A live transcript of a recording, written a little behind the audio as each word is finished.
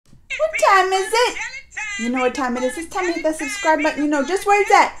time is it? You know what time it is. It's time to hit that subscribe button. You know just where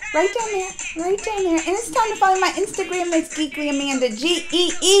it's at. Right down there. Right down there. And it's time to follow my Instagram. It's Geekly Amanda.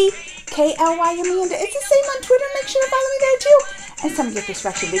 Geekly Amanda. It's the same on Twitter. Make sure to follow me there too. And it's time to get this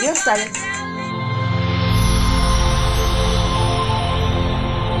fraction video started.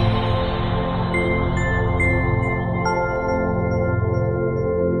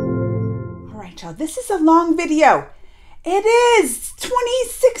 Alright, y'all. This is a long video. It is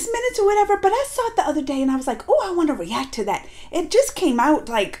 26 minutes or whatever, but I saw it the other day and I was like, oh, I want to react to that. It just came out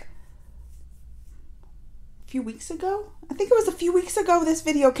like a few weeks ago. I think it was a few weeks ago this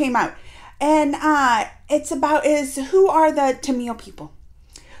video came out. And it's about who are the Tamil people.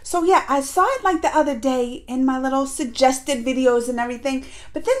 So yeah, I saw it like the other day in my little suggested videos and everything.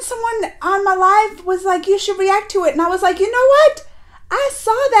 But then someone on my live was like, you should react to it. And I was like, you know what? I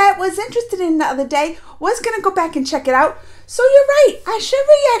saw that, was interested in the other day, was going to go back and check it out. So you're right, I should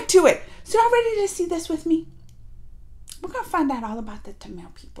react to it. So y'all ready to see this with me? We're going to find out all about the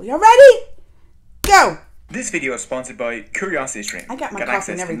Tamil people. Y'all ready? Go! This video is sponsored by CuriosityStream. I got my Get coffee and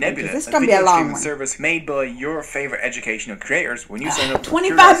access to everything. Nebula, This is a going to be a video long streaming one. service made by your favorite educational creators when you sign up for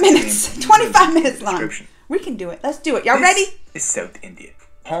 25 minutes. 25 minutes long. subscription. We can do it. Let's do it. Y'all ready? This is South India.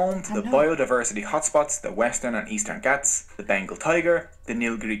 Home to the biodiversity hotspots, the Western and Eastern Ghats, the Bengal tiger, the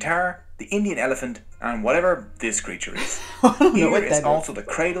Nilgiri tar, the Indian elephant, and whatever this creature is. Here is also the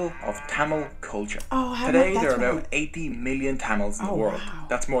cradle of Tamil culture. Today there are about 80 million Tamils in the world. Wow.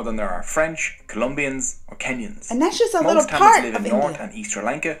 That's more than there are French, Colombians, or Kenyans. And that's just a little Most part Tamils live of in North India. and East Sri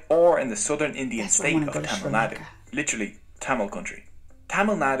Lanka or in the southern Indian That's state where I of wanna go to Tamil Sri Nadu. Lanka. Literally, Tamil country.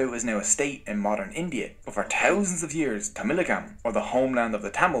 Tamil Nadu is now a state in modern India, but for thousands of years, Tamilakam, or the homeland of the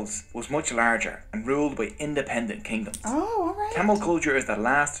Tamils, was much larger and ruled by independent kingdoms. Oh, all right. Tamil culture is the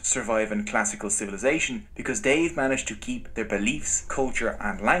last surviving classical civilization because they've managed to keep their beliefs, culture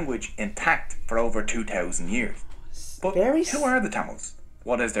and language intact for over 2,000 years. But who are the Tamils?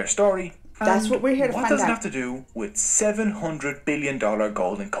 What is their story? That's what we're here to What find does it out. have to do with $700 billion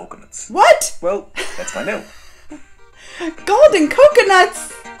golden coconuts? What? Well, let's find out. Golden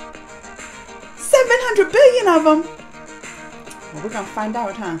coconuts! 700 billion of them! Well, we're gonna find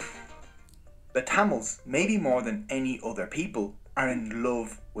out, huh? The Tamils, maybe more than any other people, are in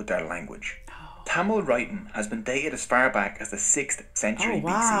love with their language. Tamil writing has been dated as far back as the 6th century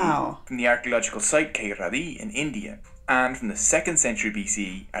BCE from the archaeological site Kairadi in India and from the 2nd century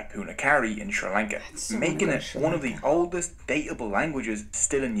BCE at Punakari in Sri Lanka, making it one of the oldest datable languages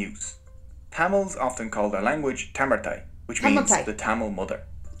still in use. Tamils often call their language Tamartai, which means the Tamil mother.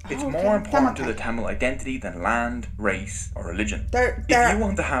 It's more important to the Tamil identity than land, race, or religion. If you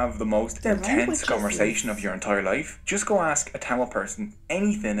want to have the most intense conversation of your entire life, just go ask a Tamil person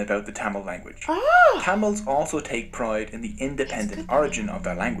anything about the Tamil language. Tamils also take pride in the independent origin of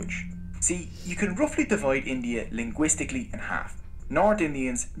their language. See, you can roughly divide India linguistically in half. North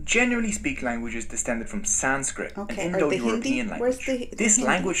Indians generally speak languages descended from Sanskrit, an Indo-European language. This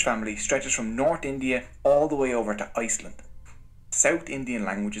language family stretches from North India all the way over to Iceland. South Indian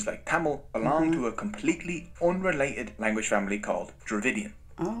languages like Tamil belong to a completely unrelated language family called Dravidian.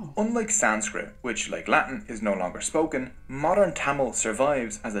 Unlike Sanskrit, which, like Latin, is no longer spoken, modern Tamil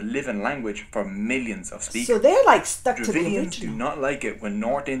survives as a living language for millions of speakers. So they're like stuck to the Dravidians original. do not like it when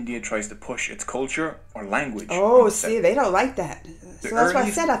North India tries to push its culture or language. Oh, see, they don't like that. So that's why I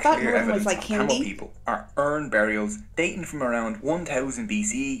said I thought clear Northern was like Tamil Hindi. people are urn burials dating from around 1000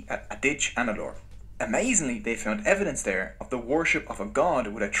 BCE at Adich and Alor. Amazingly, they found evidence there of the worship of a god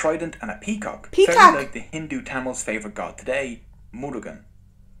with a trident and a peacock. Very like the Hindu Tamils' favourite god today, Murugan.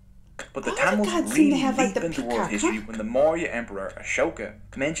 But the Tamils really leap into world history when the Maurya Emperor Ashoka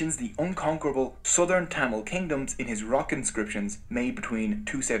mentions the unconquerable southern Tamil kingdoms in his rock inscriptions made between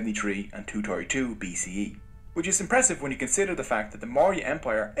 273 and 232 BCE. Which is impressive when you consider the fact that the Maurya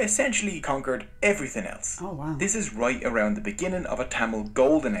Empire essentially conquered everything else. This is right around the beginning of a Tamil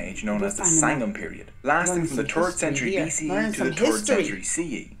golden age known as the Sangam period, lasting from the 3rd century BCE to the 3rd century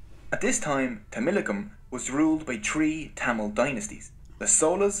CE. At this time, Tamilakam was ruled by 3 Tamil dynasties, the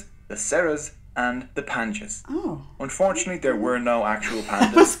Solas, the Seras, and the Pandyas. Unfortunately, there were no actual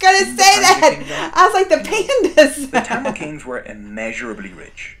pandas. I was going to say that! I was like, the pandas! The Tamil kings were immeasurably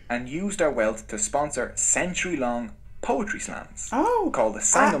rich and used their wealth to sponsor century-long poetry slams called the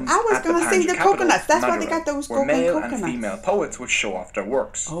Sangams I was at the going to sing the capital, coconuts. That's why they Madurai, got those where golden male coconuts. and female poets would show off their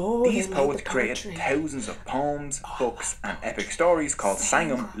works. These poets created thousands of poems, books, and epic stories called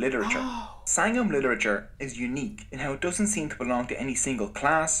Sangam literature. Sangam literature is unique in how it doesn't seem to belong to any single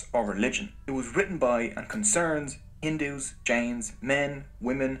class or religion. It was written by and concerns Hindus, Jains, men,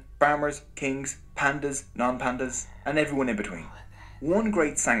 women, farmers, kings, pandas, non-pandas, and everyone in between. One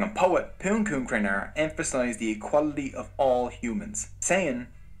great Sangam poet, Poon Kun Krenar, emphasized the equality of all humans, saying,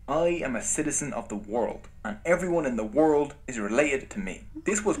 "I am a citizen of the world, and everyone in the world is related to me."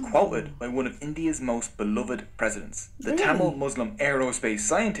 This was quoted by one of India's most beloved presidents, the Tamil Muslim aerospace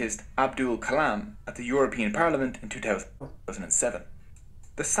scientist Abdul Kalam, at the European Parliament in 2007.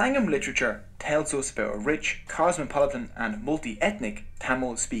 The Sangam literature tells us about a rich, cosmopolitan and multi-ethnic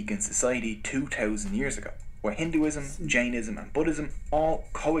Tamil-speaking society 2,000 years ago, where Hinduism, Jainism and Buddhism all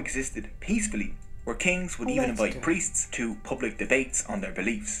coexisted peacefully, where kings would even invite priests to public debates on their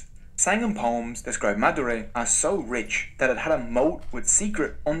beliefs. Sangam poems describe Madurai as so rich that it had a moat with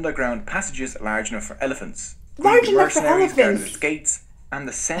secret underground passages large enough for elephants. Large enough for elephants? Guarded its gates, and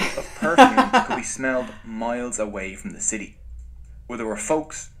the scent of perfume could be smelled miles away from the city, where there were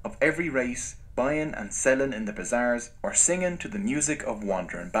folks of every race buying and selling in the bazaars or singing to the music of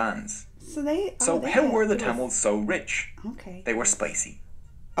wandering bands. So how were the Tamils so rich? Okay. They were spicy.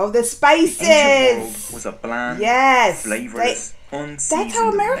 Oh, the spices! The ancient world was a bland, flavourless, unseasoned That's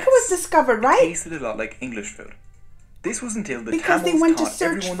how America was discovered, right? It tasted a lot like English food. This was until the Tamils taught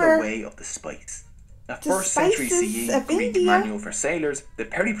everyone the way of the spice. A 1st century CE Greek manual for sailors, the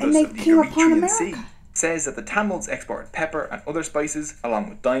Periplus of the Erythraean Sea, says that the Tamils exported pepper and other spices, along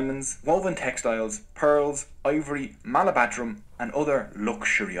with diamonds, woven textiles, pearls, ivory, malabadrum, and other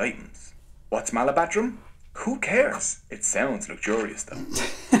luxury items. What's malabadrum? Who cares? It sounds luxurious though.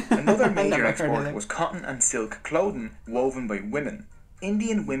 Another major export was cotton and silk clothing woven by women.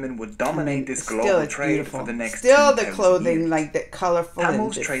 Indian women would dominate this global trade for the next 2,000 the clothing, years. like the colourful.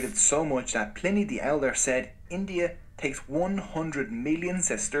 Tamils traded so much that Pliny the Elder said India takes 100 million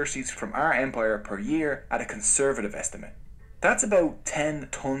sesterces from our empire per year at a conservative estimate. That's about 10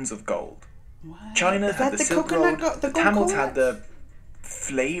 tons of gold. What? China had the Silk Road, the Tamils had the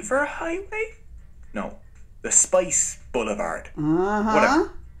Flavor Highway? No, the Spice Boulevard.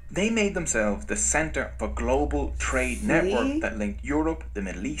 Whatever. They made themselves the centre of a global trade network that linked Europe, the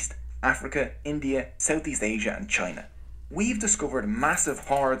Middle East, Africa, India, Southeast Asia and China. We've discovered massive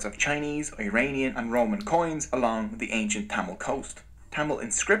hoards of Chinese, Iranian and Roman coins along the ancient Tamil coast. Tamil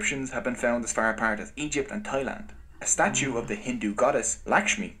inscriptions have been found as far apart as Egypt and Thailand. A statue of the Hindu goddess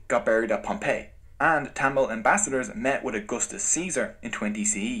Lakshmi got buried at Pompeii, and Tamil ambassadors met with Augustus Caesar in 20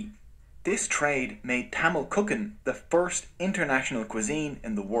 CE. This trade made Tamil cooking the first international cuisine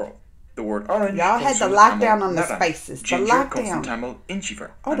in the world. The word orange had the lockdown on the spices. Ginger comes from Tamil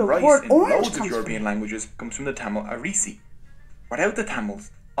inchifer. Oh, and the rice word in orange loads of European languages comes from the Tamil arisi. Without the Tamils,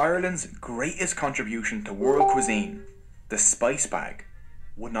 Ireland's greatest contribution to world cuisine, the spice bag,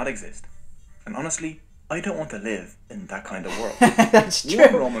 would not exist. And honestly, I don't want to live in that kind of world. That's true.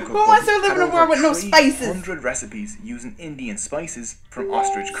 Who wants to live in a world with no spices? 100 recipes using Indian spices, from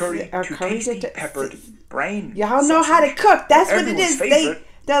ostrich curry to tasty peppered brain. Y'all know how to cook. That's what it is.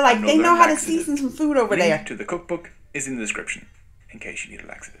 They're like, they know how to season some food over there. Link to the cookbook is in the description, in case you need a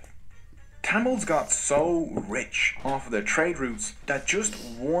laxative. Tamils got so rich off of their trade routes that just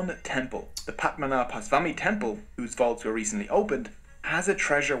one temple, the Padmanabhaswamy temple, whose vaults were recently opened, has a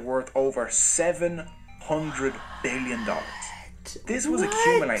treasure worth over $700 billion. This was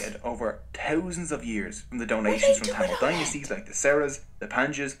accumulated over thousands of years from the donations from Tamil dynasties like the Seras, the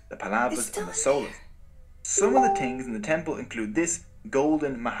Pandyas, the Pallavas and the Solas. Some of the things in the temple include this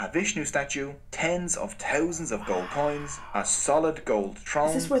golden Mahavishnu statue, tens of thousands of gold coins, a solid gold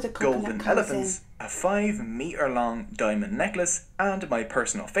throne, golden elephants, a 5-meter long diamond necklace, and my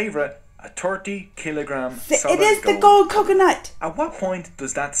personal favourite, a 30-kilogram solid It is the gold coconut. At what point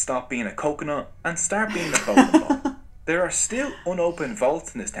does that stop being a coconut and start being a golden ball? There are still unopened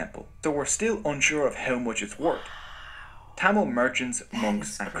vaults in this temple, so we're still unsure of how much it's worth. Tamil merchants,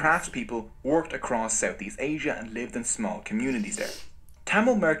 monks and craftspeople worked across Southeast Asia and lived in small communities there.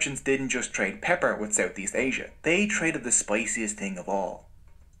 Tamil merchants didn't just trade pepper with Southeast Asia, they traded the spiciest thing of all: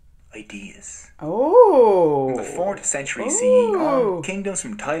 ideas. Oh! From the 4th century CE on, kingdoms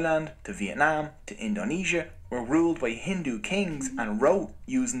from Thailand to Vietnam to Indonesia were ruled by Hindu kings and wrote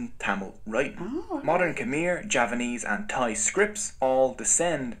using Tamil writing. Modern Khmer, Javanese and Thai scripts all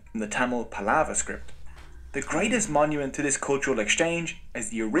descend from the Tamil Pallava script. The greatest monument to this cultural exchange is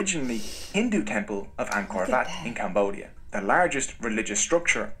the originally Hindu temple of Angkor Wat in Cambodia, the largest religious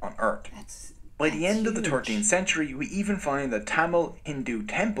structure on earth. By the end of the 13th century, we even find a Tamil Hindu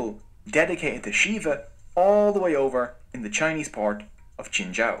temple dedicated to Shiva all the way over in the Chinese port of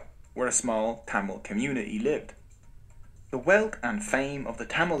Qinzhou, where a small Tamil community lived. The wealth and fame of the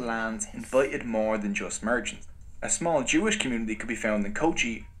Tamil lands invited more than just merchants. A small Jewish community could be found in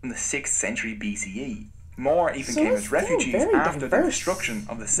Kochi from the 6th century BCE. More even came as refugees after the destruction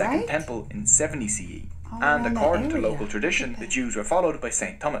of the Second Temple in 70 CE. And according to local tradition, the Jews were followed by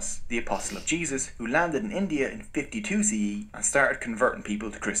St. Thomas, the apostle of Jesus, who landed in India in 52 CE and started converting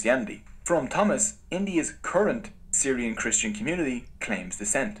people to Christianity. From Thomas, India's current Syrian Christian community claims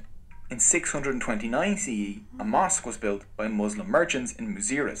descent. In 629 CE, a mosque was built by Muslim merchants in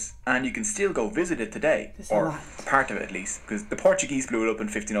Muziris, and you can still go visit it today, or a part of it at least, because the Portuguese blew it up in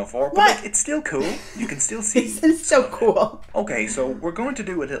 1504, but it's still cool. You can still see. It's so cool. Okay, so we're going to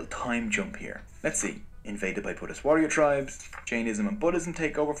do a little time jump here. Let's see. Invaded by Buddhist warrior tribes, Jainism and Buddhism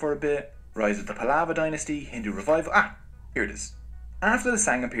take over for a bit, rise of the Pallava dynasty, Hindu revival. Here it is. After the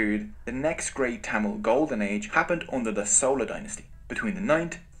Sangam period, the next great Tamil golden age happened under the Sola dynasty, between the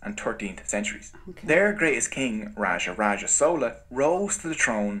 9th and 13th centuries. Okay. Their greatest king, Raja Sola, rose to the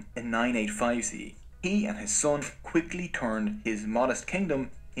throne in 985 CE. He and his son quickly turned his modest kingdom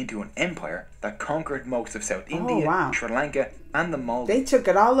into an empire that conquered most of South India, Sri Lanka, and the Maldives. They took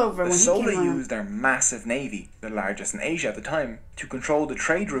it all over when the he Sola came used their massive navy, the largest in Asia at the time, to control the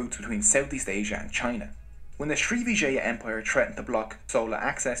trade routes between Southeast Asia and China. When the Srivijaya Empire threatened to block Sola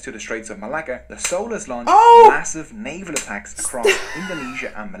access to the Straits of Malacca, the Solas launched massive naval attacks across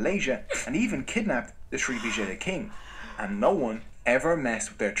Indonesia and Malaysia, and even kidnapped the Srivijaya king. And no one ever messed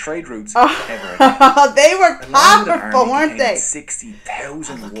with their trade routes ever again. They were powerful, weren't they?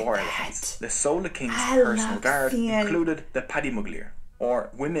 60,000 war elephants. The Sola king's personal guard included the Padimuglir, or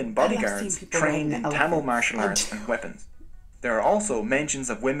women bodyguards trained in Tamil martial arts and weapons. There are also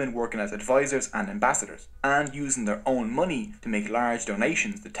mentions of women working as advisors and ambassadors, and using their own money to make large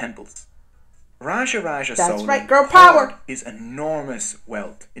donations to temples. Raja Sola poured his enormous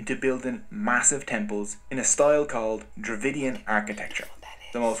wealth into building massive temples in a style called Dravidian architecture.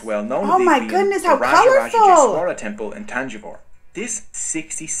 The most well-known of these being the Raja Jaswara temple in Tanjore. This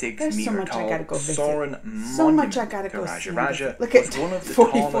 66-meter tall soaring monument to Raja was one of the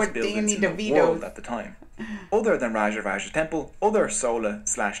tallest buildings in the world at the time. Other than Raja's temple, other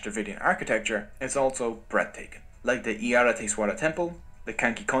Sola/Dravidian architecture is also breathtaking, like the Iyarateswara temple, the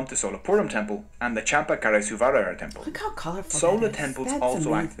Kankikonta Solapuram temple, and the Champakarasuvara temple. Look how colorful Sola temples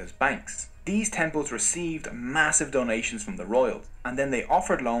also acted as banks. These temples received massive donations from the royals, and then they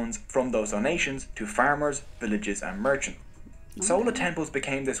offered loans from those donations to farmers, villages, and merchants. Sola temples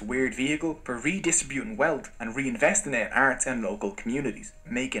became this weird vehicle for redistributing wealth and reinvesting it in arts and local communities,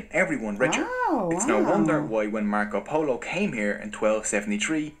 making everyone richer. It's no wonder why when Marco Polo came here in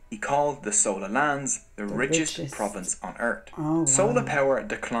 1273, he called the Sola lands the richest province on earth. Sola power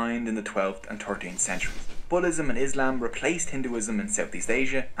declined in the 12th and 13th centuries. Buddhism and Islam replaced Hinduism in Southeast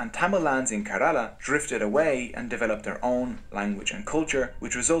Asia, and Tamil lands in Kerala drifted away and developed their own language and culture,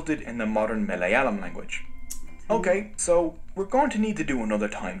 which resulted in the modern Malayalam language. Okay, so we're going to need to do another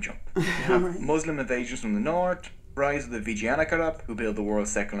time jump. We have Muslim invasions from the north, rise of the Vijayanagara, who built the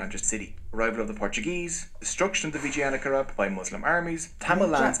world's second largest city, arrival of the Portuguese, destruction of the Vijayanagara by Muslim armies, Tamil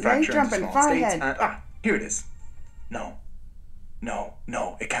lands fracture into small states, and here it is. No,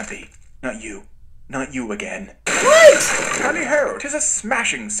 it can't be. Not you again. Tally ho, 'tis a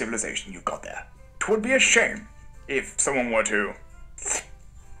smashing civilization you've got there. 'Twould be a shame if someone were to...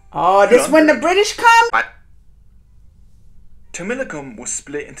 this when the British come? Tamilakam was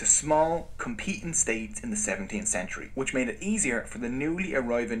split into small, competing states in the 17th century, which made it easier for the newly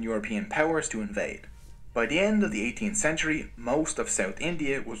arriving European powers to invade. By the end of the 18th century, most of South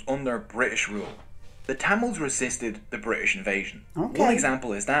India was under British rule. The Tamils resisted the British invasion. One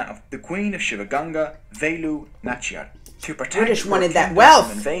example is that of the Queen of Shivaganga, Velu Nachiyar. To protect her from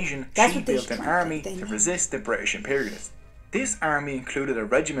invasion, she built an army to resist the British imperialists. This army included a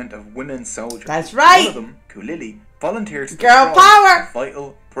regiment of women soldiers. That's right. One of them, Kulili, volunteered to destroy a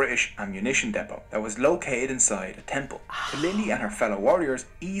vital British ammunition depot that was located inside a temple. Kulili and her fellow warriors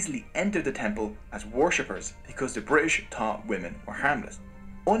easily entered the temple as worshippers because the British thought women were harmless.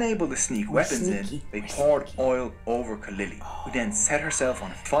 Unable to sneak weapons in, they poured oil over Kulili, who then set herself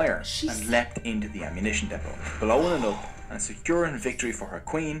on fire and leapt into the ammunition depot, blowing it up and securing victory for her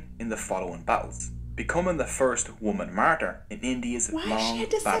queen in the following battles, becoming the first woman martyr in India's long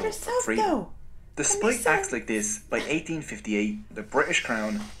battle for freedom. Despite acts like this, by 1858, the British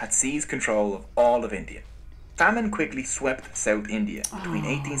Crown had seized control of all of India. Famine quickly swept South India between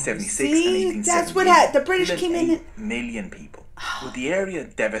 1876 and 1878. That's what the British came in. 8 million people. With the area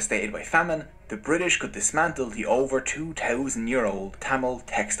devastated by famine, the British could dismantle the over 2,000-year-old Tamil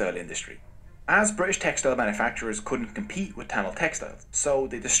textile industry. As British textile manufacturers couldn't compete with Tamil textiles, so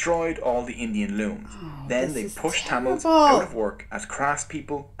they destroyed all the Indian looms. Then they pushed Tamils out of work as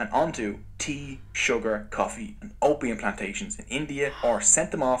craftspeople and onto tea, sugar, coffee and opium plantations in India, or sent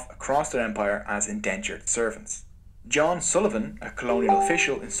them off across their empire as indentured servants. John Sullivan, a colonial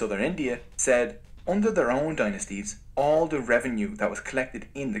official in southern India, said, Under their own dynasties, all the revenue that was collected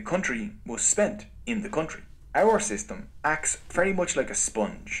in the country was spent in the country. Our system acts very much like a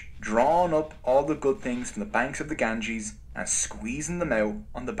sponge, drawing up all the good things from the banks of the Ganges and squeezing them out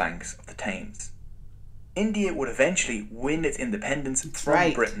on the banks of the Thames. India would eventually win its independence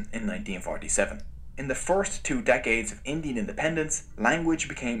from Britain in 1947. In the first 2 decades of Indian independence, language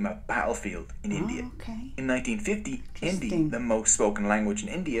became a battlefield in India. In 1950, Hindi, the most spoken language in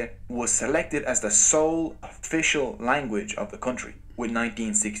India, was selected as the sole official language of the country, with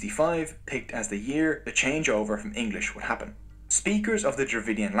 1965 picked as the year the changeover from English would happen. Speakers of the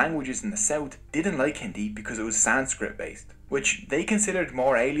Dravidian languages in the south didn't like Hindi because it was Sanskrit based, which they considered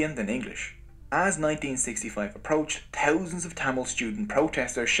more alien than English. As 1965 approached, thousands of Tamil student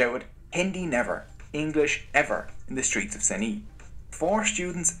protesters shouted, "Hindi never, English ever," in the streets of Chennai. 4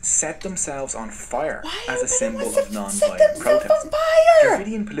 students set themselves on fire as a symbol of non-violent protest.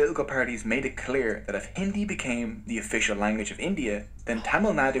 Dravidian political parties made it clear that if Hindi became the official language of India, then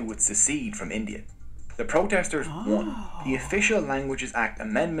Tamil Nadu would secede from India. The protesters won. The Official Languages Act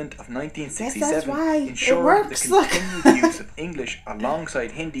Amendment of 1967 ensured the continued use of English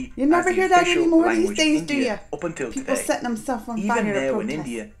alongside Hindi as the official language of India up until today. Even now in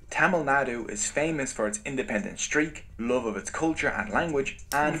India, Tamil Nadu is famous for its independent streak, love of its culture and language,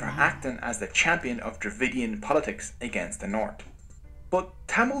 and for acting as the champion of Dravidian politics against the North. But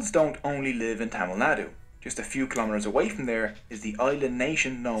Tamils don't only live in Tamil Nadu. Just a few kilometres away from there is the island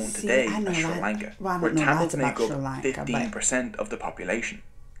nation known today as Sri Lanka, where Tamils make up 15% of the population.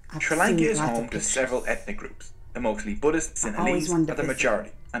 Sri Lanka is home to several ethnic groups. The mostly Buddhist Sinhalese are the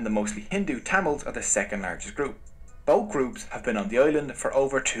majority, and the mostly Hindu Tamils are the second largest group. Both groups have been on the island for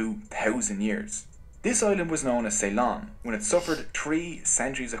over 2,000 years. This island was known as Ceylon when it suffered 3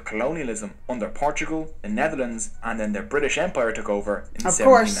 centuries of colonialism under Portugal, the Netherlands, and then the British Empire took over in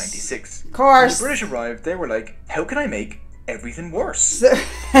 1796. When the British arrived, they were like, how can I make everything worse?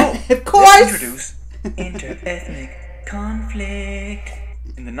 Let's introduce inter-ethnic conflict.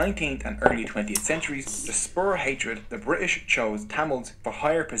 In the 19th and early 20th centuries, to spur hatred, the British chose Tamils for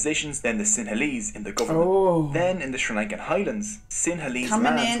higher positions than the Sinhalese in the government. Then in the Sri Lankan highlands, Sinhalese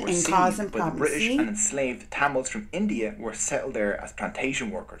lands were seized by the British and enslaved Tamils from India were settled there as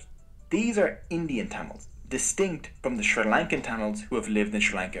plantation workers. These are Indian Tamils, distinct from the Sri Lankan Tamils who have lived in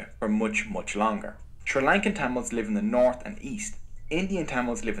Sri Lanka for much, much longer. Sri Lankan Tamils live in the north and east, Indian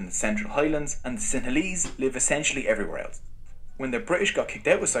Tamils live in the central highlands, and the Sinhalese live essentially everywhere else. When the British got kicked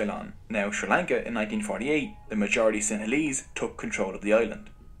out of Ceylon, now Sri Lanka, in 1948, the majority Sinhalese took control of the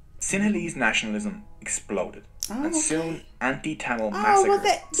island. Sinhalese nationalism exploded, and soon anti-Tamil massacres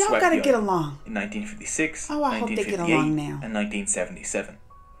swept the island in 1956, 1958, and 1977,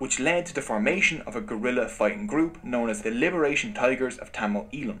 which led to the formation of a guerrilla fighting group known as the Liberation Tigers of Tamil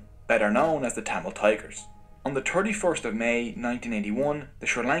Eelam, better known as the Tamil Tigers. On the 31st of May 1981, the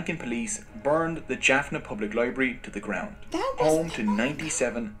Sri Lankan police burned the Jaffna Public Library to the ground, home to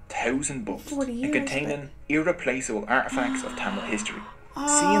 97,000 books and containing irreplaceable artefacts of Tamil history.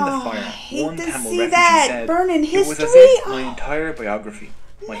 Seeing the fire, one Tamil refugee said, "It was as if my entire biography,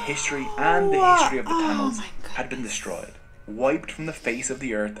 my history and the history of the Tamils had been destroyed, wiped from the face of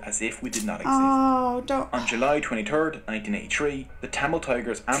the earth as if we did not exist." On July 23rd, 1983, the Tamil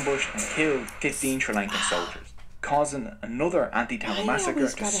Tigers ambushed and killed 15 Sri Lankan soldiers, causing another anti-Tamil massacre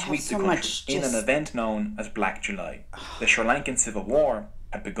to sweep the country in an event known as Black July. The Sri Lankan Civil War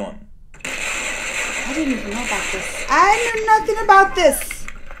had begun. I didn't even know about this. I knew nothing about this.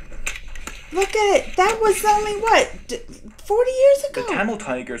 Look at it. That was only, what, 40 years ago? The Tamil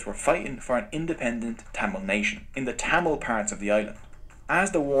Tigers were fighting for an independent Tamil nation in the Tamil parts of the island.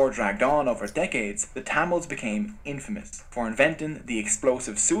 As the war dragged on over decades, the Tamils became infamous for inventing the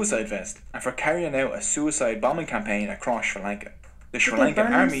explosive suicide vest and for carrying out a suicide bombing campaign across Sri Lanka. The Sri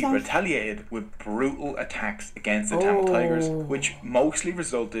Lankan army retaliated with brutal attacks against the Tamil Tigers, which mostly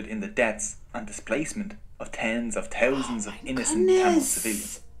resulted in the deaths and displacement of tens of thousands of innocent Tamil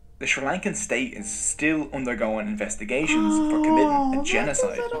civilians. The Sri Lankan state is still undergoing investigations for committing a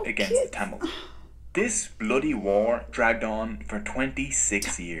genocide against the Tamils. This bloody war dragged on for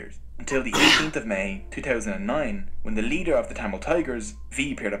 26 years, until the 18th of May 2009, when the leader of the Tamil Tigers,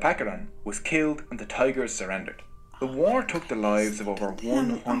 V. Pirapakaran, was killed and the Tigers surrendered. The war took the lives of over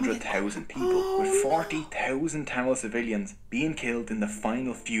 100,000 people, with 40,000 Tamil civilians being killed in the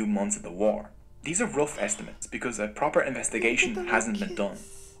final few months of the war. These are rough estimates because a proper investigation hasn't been done.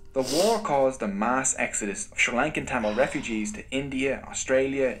 The war caused a mass exodus of Sri Lankan Tamil refugees to India,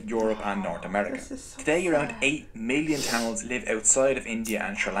 Australia, Europe and North America. Today around 8 million Tamils live outside of India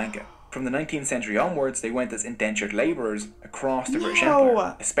and Sri Lanka. From the 19th century onwards, they went as indentured labourers across the British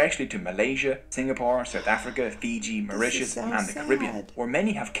Empire, especially to Malaysia, Singapore, South Africa, Fiji, Mauritius, and the Caribbean, where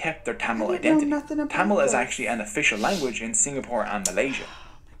many have kept their Tamil identity. Tamil is actually an official language in Singapore and Malaysia.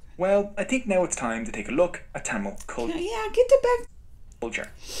 Well, I think now it's time to take a look at Tamil culture. Yeah, get to back. Culture.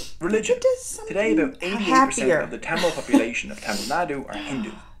 Religion. Today, about 88% of the Tamil population of Tamil Nadu are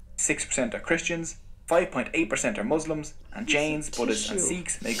Hindus, 6% are Christians, 5.8% are Muslims, and Jains, Buddhists, and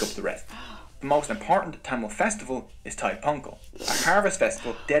Sikhs make up the rest. The most important Tamil festival is Thai Pongal, a harvest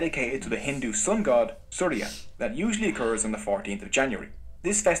festival dedicated to the Hindu sun god Surya that usually occurs on the 14th of January.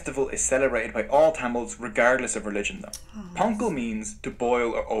 This festival is celebrated by all Tamils regardless of religion though. Pongal means to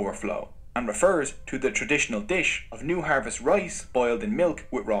boil or overflow, and refers to the traditional dish of new harvest rice boiled in milk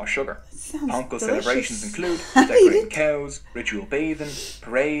with raw sugar. Pongal celebrations include decorating cows, ritual bathing,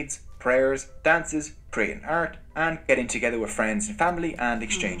 parades, prayers, dances, creating art, and getting together with friends and family and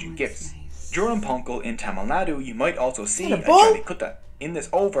exchanging gifts. Nice. During Pongal in Tamil Nadu, you might also see a Jallikutta. In this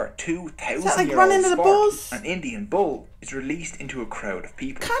over 2,000-year-old sport, an Indian bull is released into a crowd of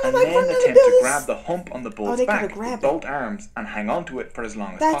people, and men attempt to grab the hump on the bull's back with both arms and hang onto it for as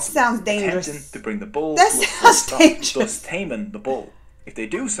long as possible. That sounds dangerous. Attempting to bring the bull to a full stop, thus taming the bull. If they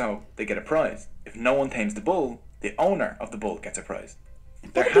do so, they get a prize. If no one tames the bull, the owner of the bull gets a prize.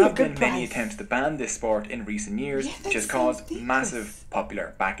 There have been many attempts to ban this sport in recent years, which has caused massive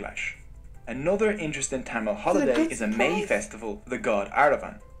popular backlash. Another interesting Tamil holiday is a May festival for the god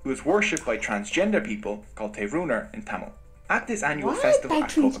Aravan, who is worshipped by transgender people called Terunar in Tamil. At this annual festival at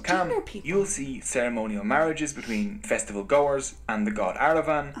Kovakam, you'll see ceremonial marriages between festival goers and the god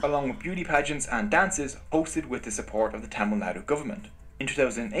Aravan, along with beauty pageants and dances hosted with the support of the Tamil Nadu government. In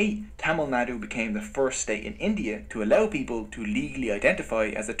 2008, Tamil Nadu became the first state in India to allow people to legally identify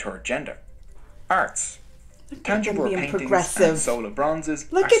as a third gender. Arts. Tangible paintings and solar bronzes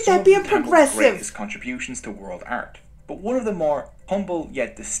are some of Tamil's greatest contributions to world art. But one of the more humble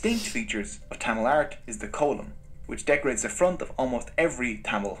yet distinct features of Tamil art is the kolam, which decorates the front of almost every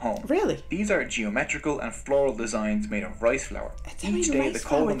Tamil home. Really? These are geometrical and floral designs made of rice flour. Each day the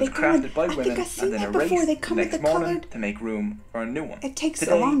kolam is crafted by women and then erased the next morning to make room for a new one. It takes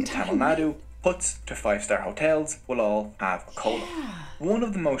a long time. Tamil Nadu, huts to 5-star hotels will all have a kolam. One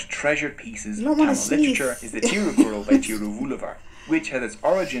of the most treasured pieces of Tamil literature is the Tirukkural by Tiruvulluvar, which has its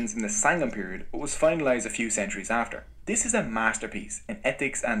origins in the Sangam period but was finalised a few centuries after. This is a masterpiece in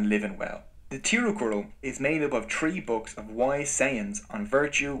ethics and living well. The Tirukkural is made up of 3 books of wise sayings on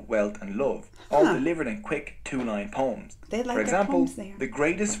virtue, wealth and love, all delivered in quick 2-line poems. For example, the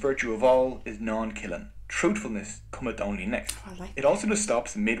greatest virtue of all is non-killing. Truthfulness cometh only next. It also just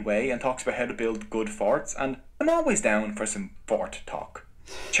stops midway and talks about how to build good forts, and I'm always down for some fort talk.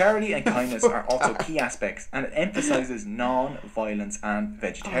 Charity and kindness are also key aspects, and it emphasises non-violence and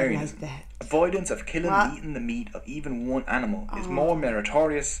vegetarianism. Avoidance of killing and eating the meat of even one animal is more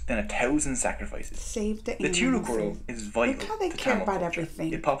meritorious than 1,000 sacrifices. The Tirukkural is vital to Tamil culture.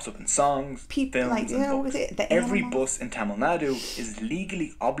 It pops up in songs, films and books. Every bus in Tamil Nadu is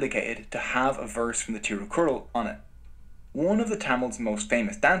legally obligated to have a verse from the Tirukkural on it. One of the Tamil's most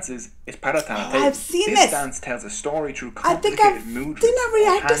famous dances is Paratana. I've seen this. This dance tells a story through complicated movements,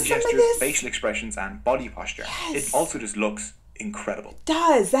 hand gestures, facial expressions, and body posture. It also just looks incredible. It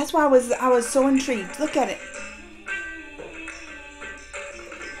does. That's why I was so intrigued. Look at it.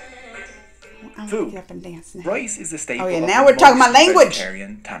 Food. Rice is the staple of now we're talking about language.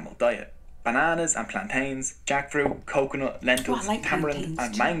 Vegetarian Tamil diet. Bananas and plantains, jackfruit, coconut, lentils, tamarind,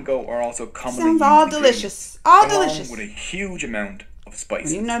 and mango are also commonly used. All delicious. All delicious. With a huge amount of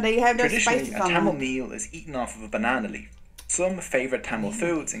spices. You know they have their spices. Traditionally, a Tamil meal is eaten off of a banana leaf. Some favourite Tamil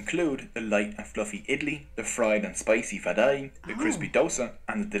foods include the light and fluffy idli, the fried and spicy vadai, the crispy dosa,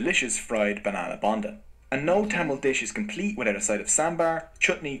 and the delicious fried banana bonda. And no Tamil dish is complete without a side of sambar,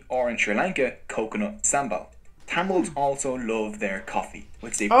 chutney, or in Sri Lanka, coconut sambal. Tamils also love their coffee,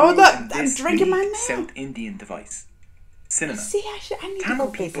 which they brew in this unique South Indian device. Cinema.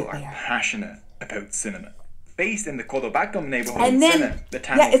 Tamil people are passionate about cinema. Based in the Kodobakam neighbourhood in Sinna, the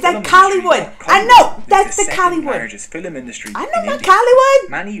Tamil is that Collywood? I know, that's the Collywood. Largest film industry I know in my India. Collywood.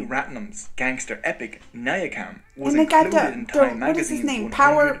 Mani Ratnam's gangster epic Nayakam was included in Time magazine's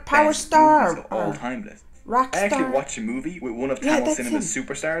 100 best movies of all time list. I actually watched a movie with one of Tamil cinema's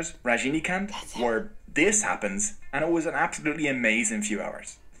superstars, Rajinikanth, where this happens, and it was an absolutely amazing few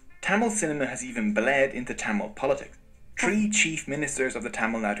hours. Tamil cinema has even bled into Tamil politics. 3 chief ministers of the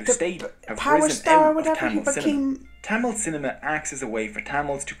Tamil Nadu state have risen out of Tamil cinema. Tamil cinema acts as a way for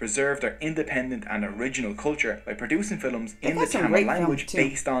Tamils to preserve their independent and original culture by producing films in the Tamil language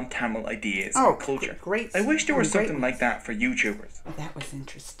based on Tamil ideas and culture. I wish there was something like that for YouTubers. That was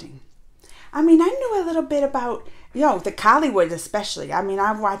interesting. I mean, I knew a little bit about, the Collywood especially. I mean,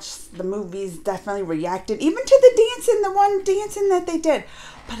 I've watched the movies, definitely reacted, even to the one dancing that they did.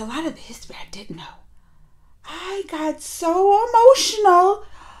 But a lot of the history I didn't know. I got so emotional,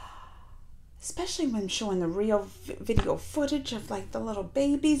 especially when showing the real video footage of like the little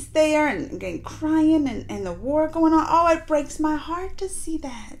babies there and getting crying and the war going on. Oh, it breaks my heart to see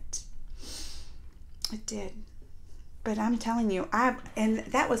that. It did. But I'm telling you, and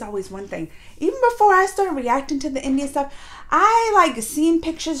that was always one thing. Even before I started reacting to the India stuff, I like seeing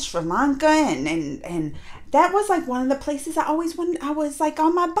pictures of Sri Lanka and that was like one of the places I always wanted. I was like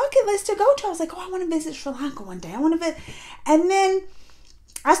on my bucket list to go to. I was like, oh, I want to visit Sri Lanka one day. I want to visit. And then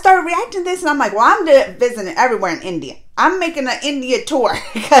I started reacting to this and I'm like, well, I'm visiting everywhere in India. I'm making an India tour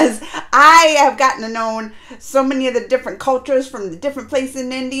because I have gotten to know so many of the different cultures from the different places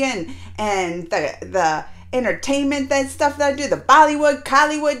in India and the entertainment, that stuff that I do, the Bollywood,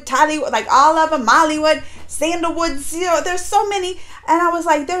 Collywood, Tollywood, like all of them, Mollywood, Sandalwoods, there's so many. And I was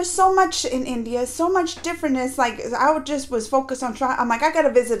like, there's so much in India, so much differentness. Like I just was focused on trying. I'm like, I got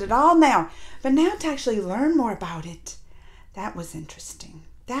to visit it all now. But now to actually learn more about it, that was interesting.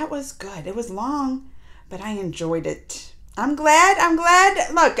 That was good. It was long, but I enjoyed it. I'm glad.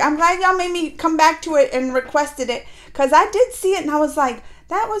 Look, I'm glad y'all made me come back to it and requested it because I did see it and I was like,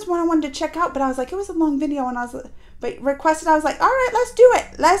 that was one I wanted to check out, but I was like, it was a long video and I requested, I was like, all right, let's do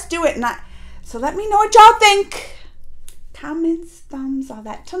it. So let me know what y'all think. Comments, thumbs, all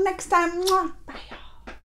that. Till next time. Bye.